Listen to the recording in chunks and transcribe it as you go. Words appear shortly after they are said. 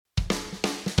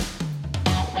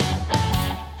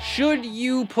Should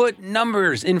you put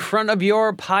numbers in front of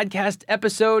your podcast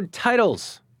episode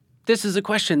titles? This is a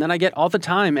question that I get all the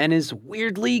time and is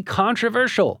weirdly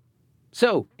controversial.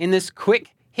 So, in this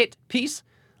quick hit piece,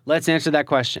 let's answer that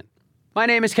question. My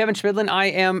name is Kevin Schmidlin. I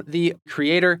am the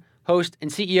creator, host, and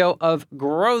CEO of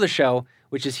Grow the Show,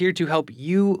 which is here to help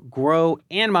you grow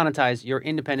and monetize your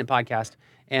independent podcast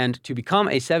and to become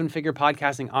a seven-figure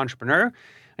podcasting entrepreneur.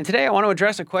 And today I want to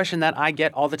address a question that I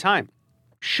get all the time.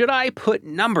 Should I put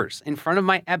numbers in front of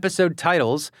my episode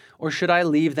titles or should I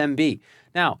leave them be?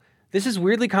 Now, this is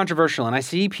weirdly controversial and I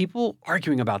see people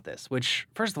arguing about this, which,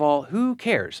 first of all, who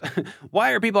cares? Why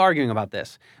are people arguing about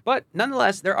this? But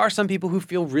nonetheless, there are some people who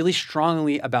feel really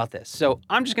strongly about this. So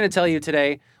I'm just going to tell you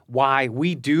today why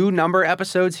we do number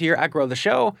episodes here at Grow the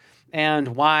Show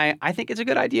and why I think it's a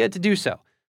good idea to do so.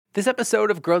 This episode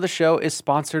of Grow the Show is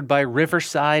sponsored by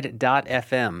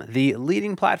Riverside.fm, the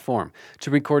leading platform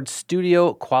to record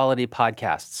studio quality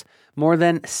podcasts. More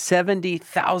than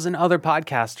 70,000 other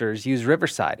podcasters use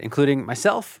Riverside, including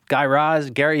myself, Guy Raz,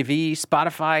 Gary Vee,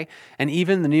 Spotify, and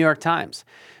even the New York Times.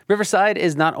 Riverside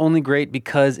is not only great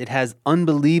because it has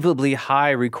unbelievably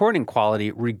high recording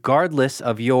quality regardless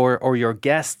of your or your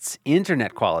guest's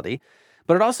internet quality,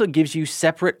 but it also gives you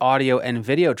separate audio and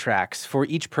video tracks for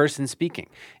each person speaking.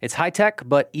 It's high-tech,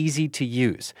 but easy to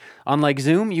use. Unlike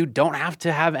Zoom, you don't have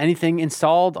to have anything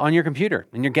installed on your computer,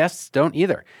 and your guests don't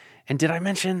either. And did I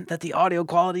mention that the audio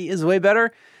quality is way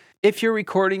better? If you're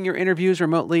recording your interviews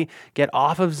remotely, get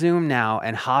off of Zoom now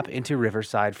and hop into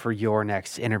Riverside for your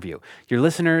next interview. Your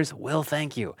listeners will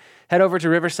thank you. Head over to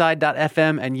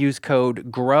riverside.fm and use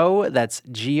code GROW, that's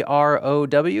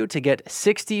GROW, to get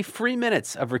 60 free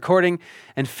minutes of recording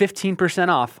and 15%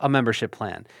 off a membership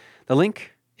plan. The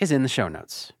link is in the show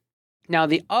notes. Now,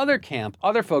 the other camp,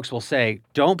 other folks will say,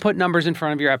 don't put numbers in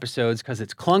front of your episodes because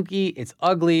it's clunky, it's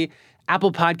ugly.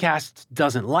 Apple Podcasts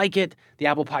doesn't like it. The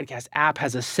Apple Podcast app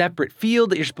has a separate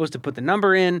field that you're supposed to put the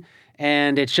number in,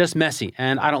 and it's just messy,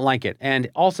 and I don't like it. And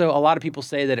also, a lot of people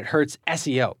say that it hurts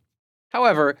SEO.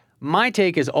 However, my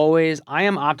take is always, I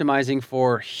am optimizing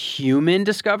for human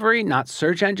discovery, not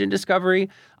search engine discovery.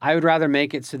 I would rather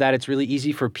make it so that it's really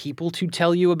easy for people to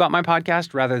tell you about my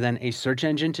podcast rather than a search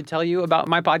engine to tell you about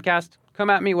my podcast. Come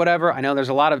at me, whatever. I know there's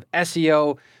a lot of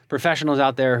SEO professionals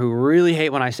out there who really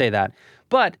hate when I say that.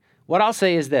 But what I'll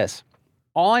say is this.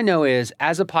 All I know is,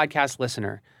 as a podcast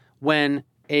listener, when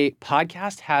a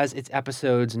podcast has its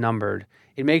episodes numbered,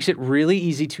 it makes it really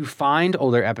easy to find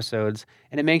older episodes,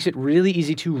 and it makes it really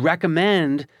easy to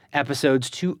recommend episodes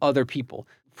to other people.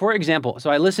 For example, so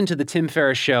I listen to the Tim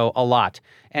Ferriss Show a lot,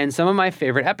 and some of my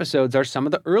favorite episodes are some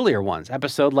of the earlier ones,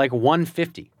 episode like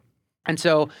 150. And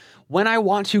so when I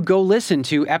want to go listen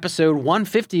to episode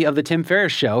 150 of the Tim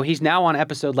Ferriss Show, he's now on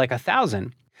episode like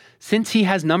 1,000. Since he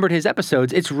has numbered his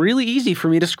episodes, it's really easy for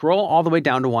me to scroll all the way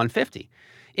down to 150.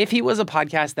 If he was a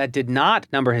podcast that did not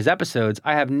number his episodes,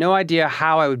 I have no idea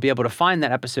how I would be able to find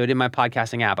that episode in my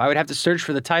podcasting app. I would have to search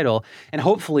for the title, and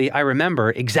hopefully I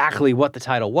remember exactly what the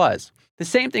title was. The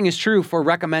same thing is true for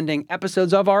recommending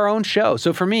episodes of our own show.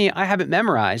 So for me, I have it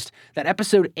memorized that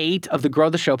episode 8 of the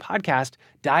Grow the Show podcast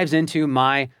dives into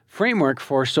my framework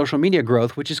for social media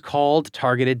growth, which is called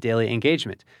targeted daily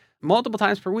engagement. Multiple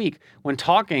times per week, when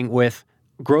talking with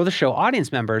Grow the Show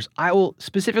audience members, I will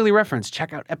specifically reference,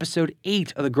 check out episode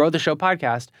 8 of the Grow the Show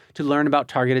podcast to learn about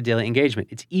targeted daily engagement.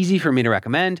 It's easy for me to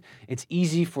recommend. It's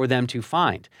easy for them to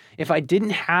find. If I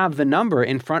didn't have the number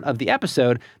in front of the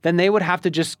episode, then they would have to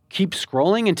just keep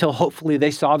scrolling until hopefully they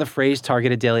saw the phrase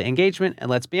targeted daily engagement. And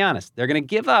let's be honest, they're going to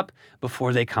give up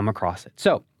before they come across it.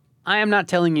 So I am not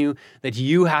telling you that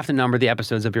you have to number the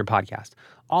episodes of your podcast.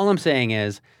 All I'm saying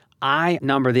is, I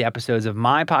number the episodes of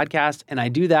my podcast, and I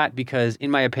do that because,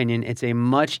 in my opinion, it's a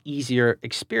much easier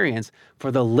experience for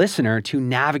the listener to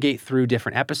navigate through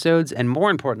different episodes, and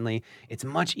more importantly, it's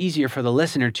much easier for the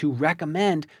listener to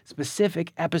recommend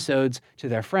specific episodes to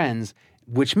their friends,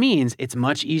 which means it's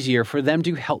much easier for them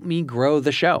to help me grow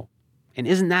the show. And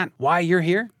isn't that why you're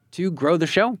here? To grow the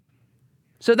show?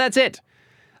 So that's it.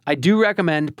 I do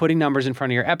recommend putting numbers in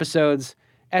front of your episodes.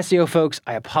 SEO folks,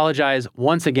 I apologize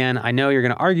once again. I know you're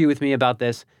going to argue with me about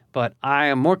this, but I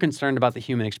am more concerned about the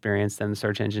human experience than the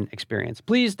search engine experience.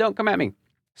 Please don't come at me.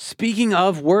 Speaking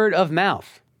of word of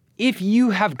mouth, if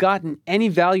you have gotten any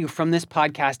value from this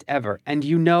podcast ever, and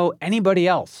you know anybody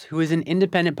else who is an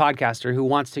independent podcaster who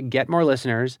wants to get more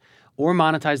listeners or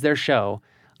monetize their show,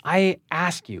 I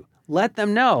ask you, let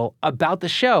them know about the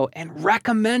show and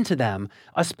recommend to them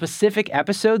a specific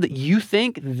episode that you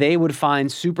think they would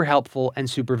find super helpful and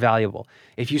super valuable.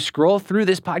 If you scroll through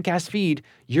this podcast feed,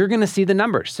 you're going to see the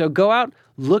numbers. So go out,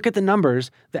 look at the numbers,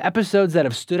 the episodes that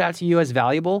have stood out to you as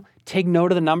valuable, take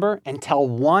note of the number and tell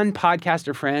one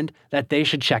podcaster friend that they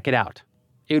should check it out.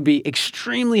 It would be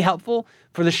extremely helpful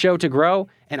for the show to grow,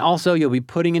 and also you'll be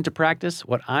putting into practice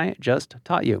what I just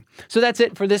taught you. So that's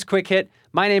it for this quick hit.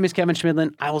 My name is Kevin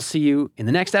Schmidlin. I will see you in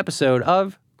the next episode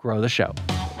of Grow the Show.